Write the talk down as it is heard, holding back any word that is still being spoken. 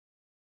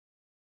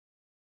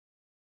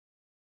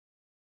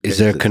Is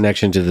there a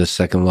connection to the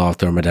second law of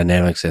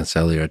thermodynamics and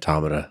cellular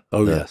automata?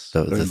 Oh, yes.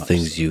 The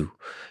things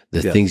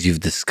things you've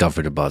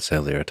discovered about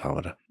cellular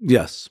automata.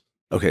 Yes.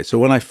 Okay, so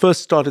when I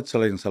first started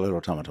studying cellular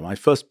automata, my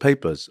first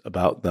papers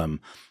about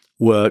them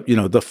were,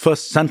 the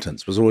first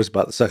sentence was always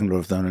about the second law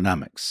of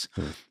thermodynamics.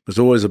 It was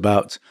always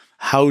about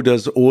how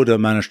does order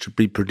manage to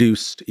be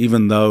produced,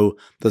 even though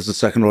there's a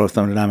second law of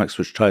thermodynamics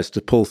which tries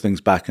to pull things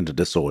back into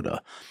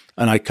disorder.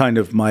 And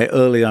my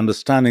early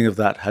understanding of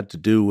that had to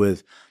do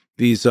with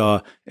these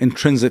are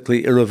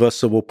intrinsically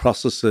irreversible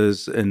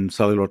processes in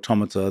cellular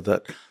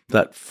automata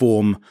that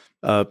form,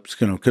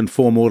 can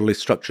form orderly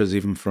structures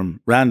even from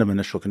random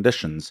initial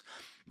conditions.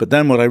 But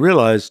then what I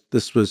realized,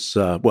 this was,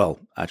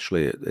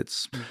 actually,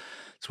 it's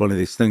one of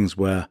these things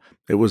where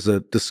it was a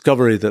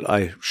discovery that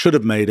I should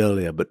have made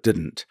earlier but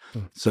didn't.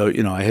 So,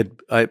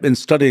 I've been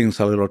studying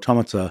cellular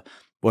automata.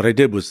 What I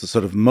did was the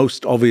sort of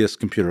most obvious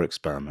computer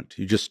experiment.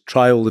 You just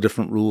try all the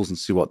different rules and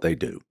see what they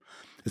do.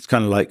 It's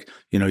kind of like,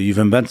 you've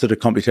invented a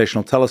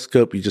computational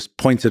telescope, you just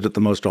point it at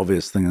the most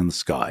obvious thing in the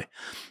sky,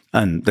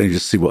 and then you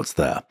just see what's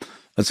there.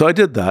 And so I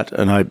did that,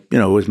 and I,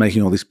 was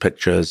making all these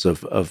pictures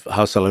of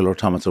how cellular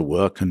automata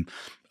work, and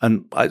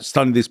I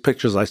studied these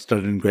pictures, I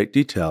studied in great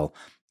detail.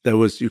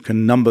 You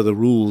can number the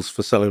rules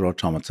for cellular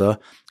automata,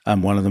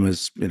 and one of them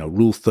is,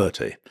 Rule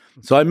 30.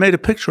 So I made a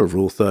picture of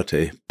Rule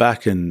 30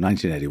 back in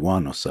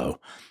 1981 or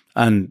so,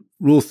 and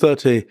Rule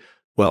 30,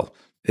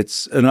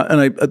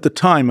 at the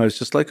time I was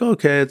just like,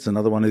 okay, it's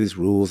another one of these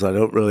rules.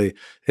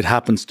 It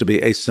happens to be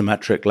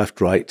asymmetric,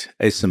 left-right,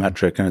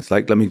 asymmetric. And it's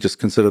like, let me just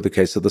consider the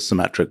case of the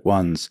symmetric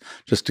ones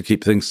just to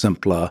keep things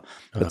simpler,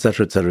 et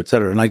cetera, et cetera, et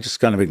cetera. And I just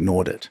kind of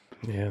ignored it.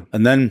 Yeah.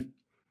 And then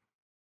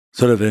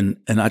sort of in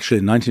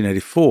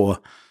 1984,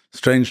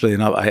 strangely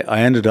enough,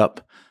 I ended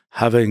up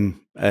having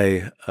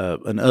an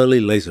early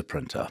laser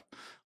printer,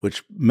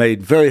 which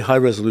made very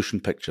high-resolution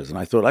pictures. And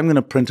I thought, I'm going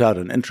to print out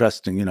an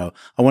interesting, I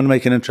want to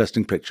make an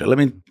interesting picture. Let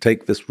me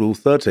take this Rule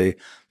 30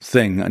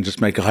 thing and just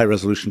make a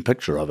high-resolution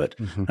picture of it.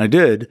 And I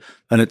did,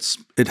 and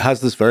it has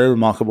this very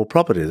remarkable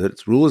property that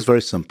its rule is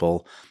very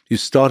simple. You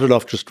started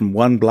off just from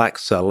one black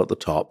cell at the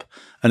top,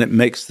 and it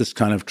makes this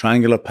kind of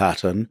triangular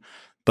pattern.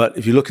 But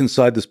if you look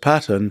inside this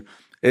pattern,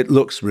 it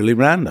looks really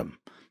random.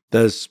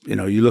 There's,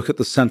 you look at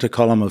the center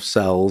column of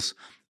cells,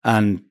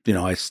 and,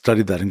 I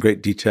studied that in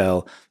great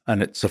detail,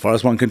 and so far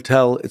as one can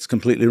tell, it's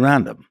completely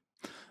random.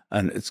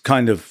 And it's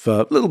kind of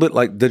a little bit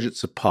like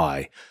digits of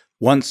pi.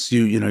 Once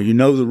you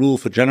know the rule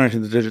for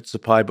generating the digits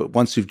of pi, but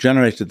once you've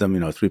generated them,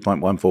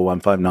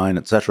 3.14159,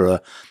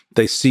 etc.,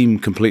 they seem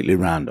completely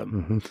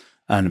random.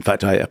 And in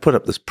fact, I put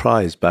up this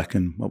prize back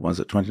in,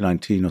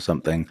 2019 or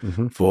something,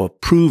 for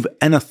prove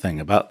anything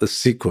about this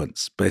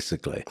sequence,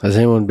 basically. Has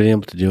anyone been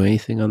able to do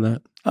anything on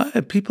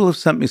that? People have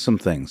sent me some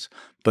things,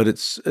 but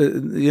it's,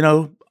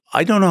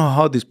 I don't know how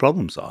hard these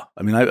problems are.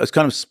 I mean, I was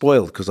kind of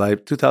spoiled because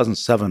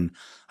 2007,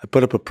 I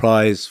put up a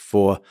prize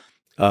for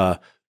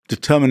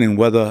determining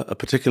whether a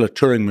particular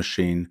Turing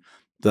machine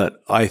that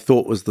I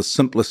thought was the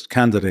simplest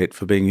candidate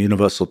for being a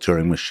universal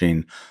Turing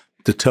machine,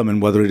 determine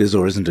whether it is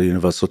or isn't a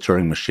universal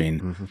Turing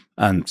machine.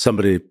 And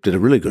somebody did a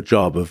really good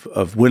job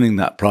of winning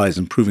that prize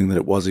and proving that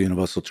it was a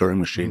universal Turing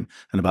machine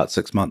in about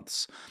 6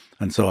 months.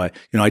 And so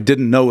I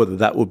didn't know whether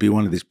that would be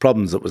one of these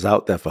problems that was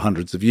out there for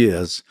hundreds of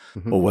years,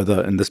 or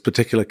whether in this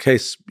particular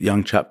case, a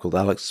young chap called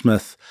Alex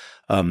Smith,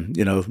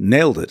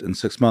 nailed it in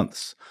 6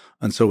 months.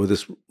 And so with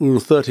this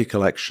Rule 30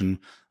 collection,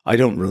 I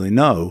don't really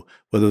know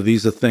whether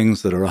these are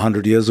things that are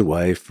 100 years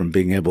away from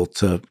being able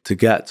to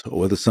get, or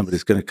whether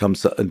somebody's going to come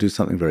and do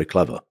something very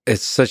clever.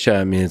 It's it's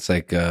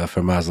like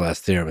Fermat's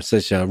last theorem.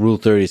 It's Rule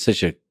 30 is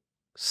such a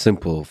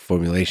simple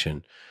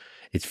formulation.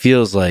 It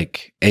feels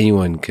like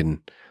anyone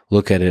can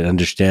look at it,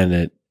 understand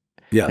it,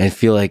 and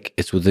feel like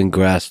it's within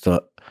grasp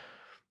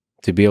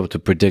to be able to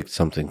predict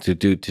something, to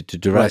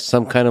derive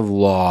some kind of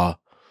law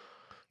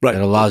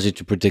that allows you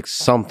to predict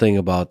something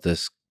about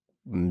this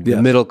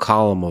the middle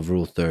column of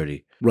Rule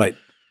 30. Right.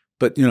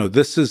 But,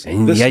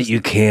 yet you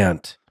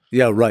can't.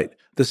 Yeah, right.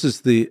 This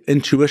is the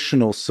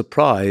intuitional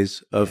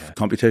surprise of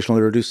computational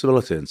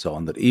irreducibility and so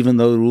on, that even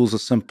though the rules are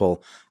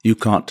simple, you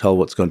can't tell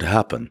what's going to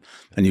happen,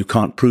 and you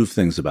can't prove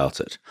things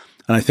about it.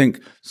 And I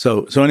think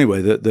so.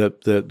 Anyway,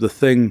 the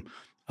thing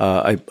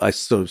I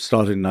sort of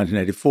started in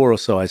 1984 or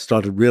so. I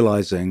started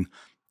realizing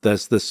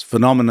there's this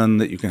phenomenon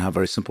that you can have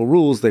very simple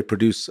rules. They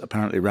produce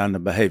apparently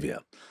random behavior.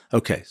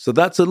 Okay, so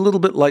that's a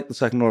little bit like the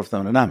second law of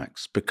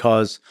thermodynamics,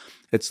 because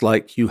it's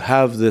like you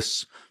have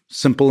this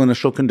simple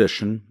initial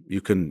condition.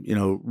 You can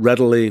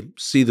readily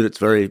see that it's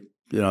very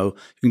you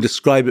can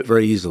describe it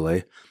very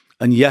easily,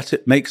 and yet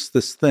it makes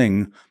this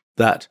thing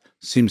that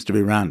seems to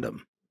be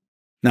random.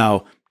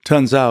 Now,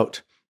 turns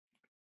out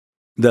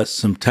there's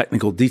some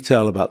technical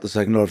detail about the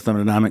second law of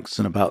thermodynamics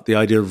and about the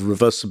idea of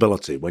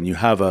reversibility. When you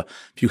have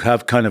if you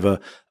have kind of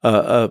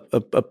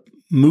a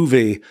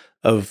movie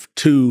of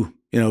two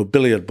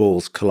billiard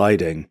balls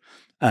colliding,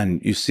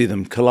 and you see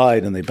them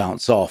collide and they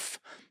bounce off,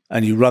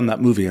 and you run that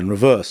movie in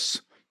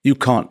reverse, you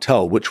can't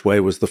tell which way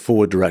was the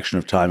forward direction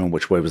of time and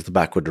which way was the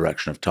backward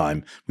direction of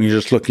time when you're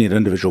just looking at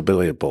individual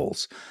billiard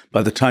balls.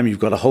 By the time you've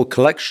got a whole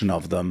collection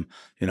of them,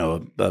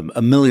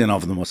 a million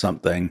of them or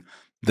something,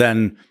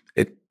 then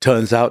it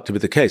turns out to be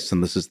the case.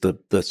 And this is the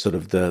sort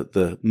of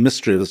the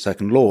mystery of the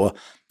second law,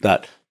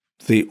 that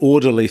the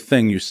orderly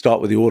thing, you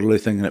start with the orderly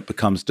thing and it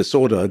becomes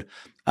disordered,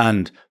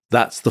 and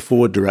that's the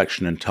forward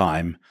direction in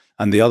time.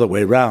 And the other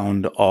way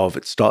round of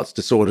it starts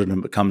disordered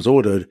and becomes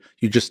ordered,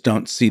 you just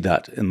don't see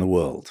that in the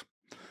world.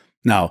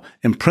 Now,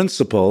 in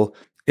principle,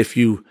 if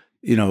you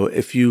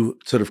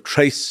sort of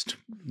traced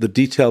the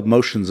detailed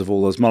motions of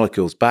all those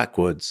molecules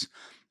backwards,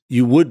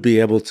 you would be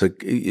able to,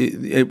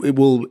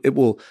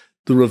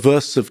 the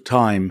reverse of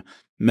time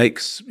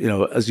makes,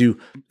 as you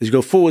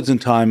go forwards in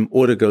time,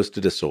 order goes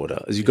to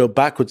disorder. As you go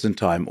backwards in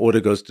time, order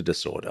goes to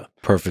disorder.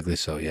 Perfectly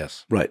so,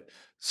 yes. Right.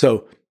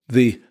 So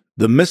the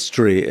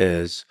mystery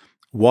is,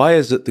 why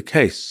is it the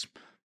case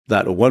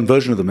that, or one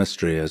version of the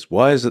mystery is,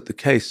 why is it the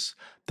case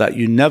that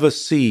you never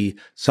see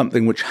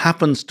something which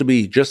happens to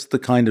be just the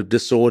kind of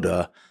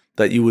disorder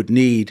that you would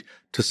need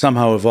to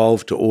somehow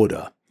evolve to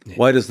order? Yeah.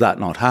 Why does that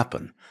not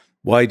happen?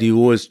 Why do you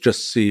always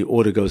just see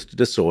order goes to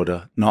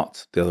disorder,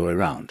 not the other way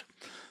around?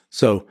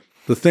 So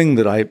the thing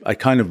that I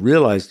kind of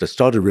realized, I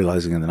started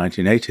realizing in the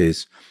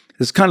 1980s,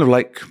 is kind of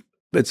like,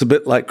 it's a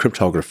bit like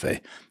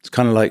cryptography. It's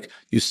kind of like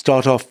you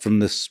start off from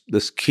this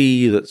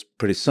key that's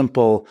pretty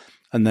simple,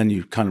 and then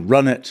you kind of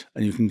run it,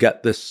 and you can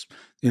get this,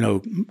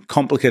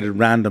 complicated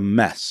random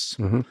mess.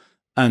 Mm-hmm.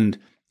 And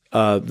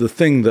the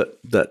thing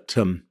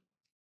that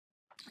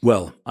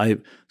I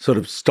sort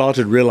of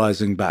started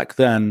realizing back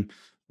then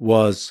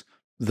was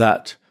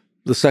that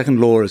the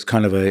second law is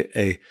kind of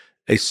a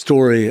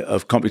story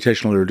of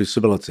computational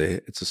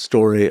irreducibility. It's a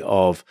story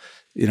of,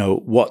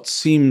 what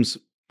seems,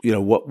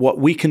 what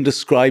we can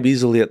describe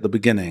easily at the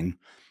beginning,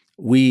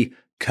 we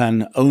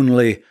can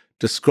only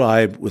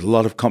describe with a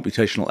lot of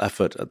computational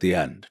effort at the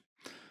end.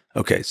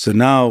 Okay, so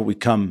now we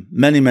come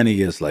many, many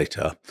years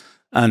later,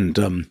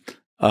 and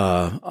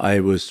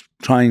I was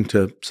trying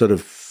to sort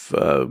of,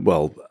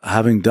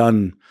 having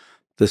done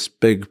this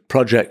big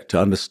project to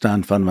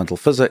understand fundamental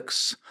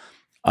physics,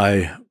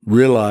 I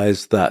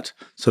realized that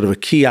sort of a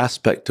key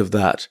aspect of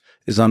that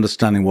is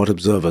understanding what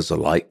observers are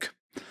like.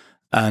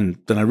 And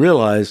then I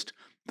realized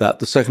that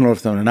the second law of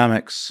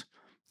thermodynamics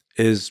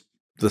is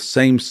the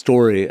same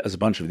story as a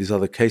bunch of these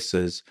other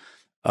cases.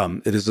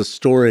 It is a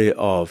story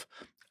of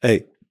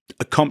a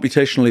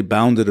computationally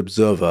bounded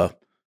observer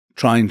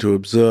trying to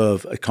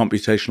observe a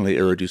computationally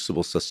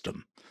irreducible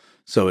system.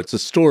 So it's a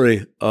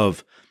story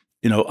of,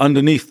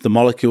 underneath the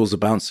molecules are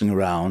bouncing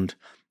around.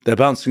 They're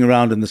bouncing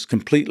around in this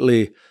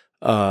completely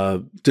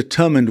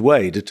determined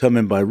way,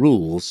 determined by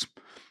rules.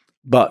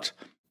 But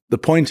the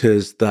point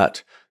is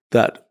that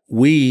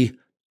we,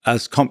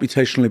 as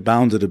computationally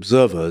bounded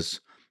observers,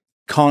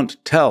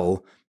 can't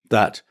tell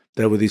that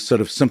there were these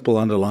sort of simple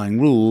underlying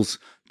rules.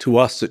 To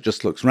us, it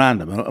just looks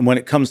random. And when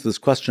it comes to this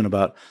question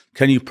about,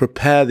 can you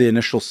prepare the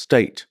initial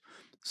state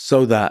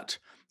so that,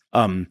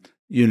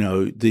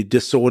 the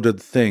disordered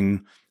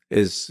thing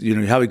is, you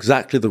have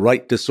exactly the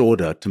right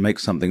disorder to make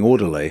something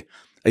orderly,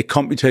 a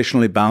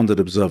computationally bounded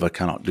observer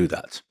cannot do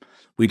that.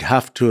 We'd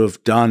have to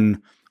have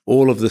done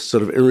all of this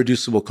sort of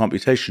irreducible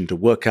computation to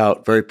work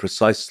out very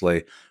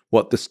precisely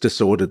what this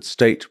disordered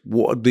state,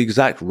 what the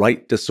exact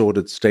right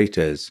disordered state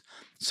is,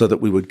 so that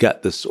we would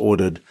get this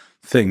ordered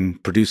thing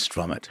produced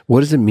from it.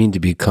 What does it mean to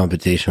be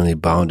computationally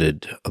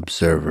bounded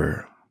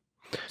observer?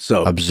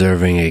 So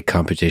observing a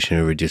computationally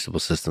irreducible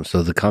system.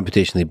 So the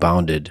computationally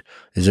bounded,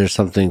 is there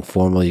something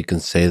formal you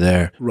can say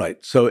there? Right.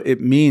 So it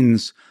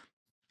means,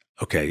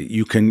 okay,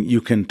 you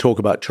can talk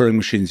about Turing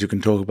machines, you can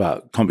talk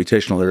about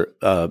computational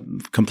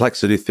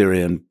complexity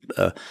theory and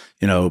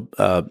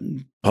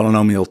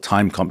polynomial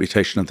time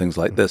computation and things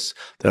like this.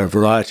 There are a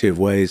variety of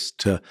ways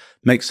to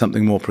make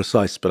something more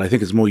precise, but I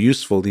think it's more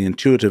useful. The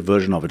intuitive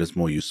version of it is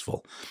more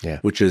useful,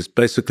 which is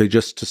basically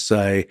just to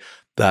say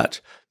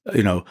that,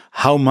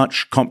 how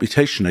much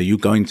computation are you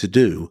going to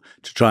do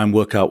to try and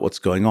work out what's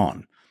going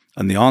on?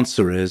 And the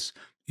answer is,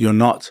 you're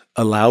not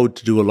allowed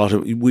to do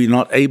we're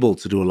not able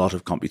to do a lot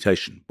of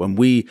computation. When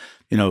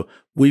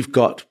we've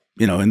got,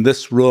 in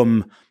this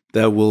room,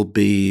 there will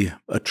be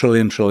a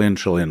trillion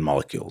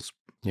molecules,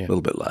 a little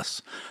bit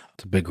less.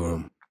 It's a big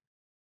room.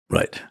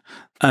 Right.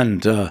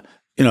 And, at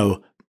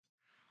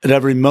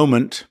every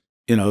moment,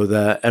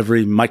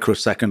 every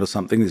microsecond or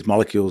something, these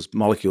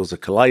molecules are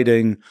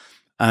colliding,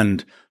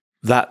 and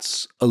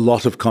that's a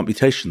lot of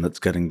computation that's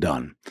getting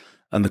done.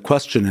 And the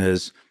question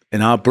is,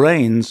 in our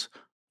brains,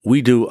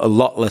 we do a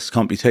lot less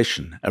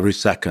computation every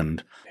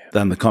second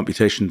than the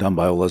computation done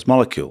by all those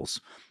molecules.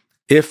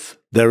 If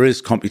there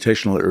is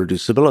computational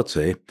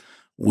irreducibility,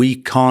 we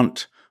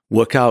can't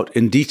work out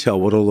in detail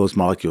what all those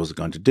molecules are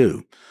going to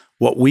do.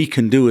 What we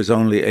can do is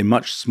only a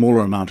much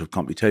smaller amount of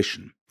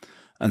computation.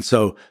 And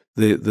so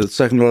the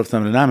second law of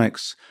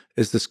thermodynamics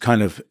is this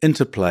kind of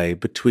interplay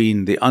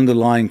between the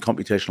underlying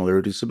computational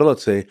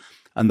irreducibility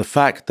and the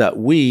fact that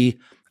we,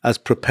 as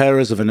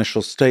preparers of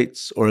initial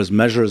states or as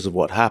measurers of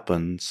what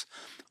happens,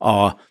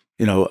 are,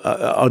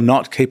 are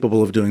not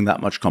capable of doing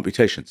that much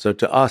computation. So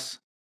to us,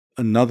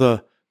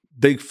 another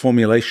big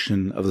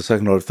formulation of the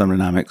second law of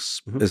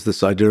thermodynamics is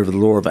this idea of the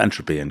law of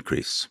entropy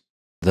increase.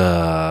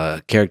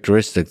 The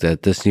characteristic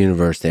that this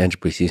universe, the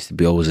entropy seems to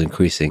be always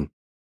increasing.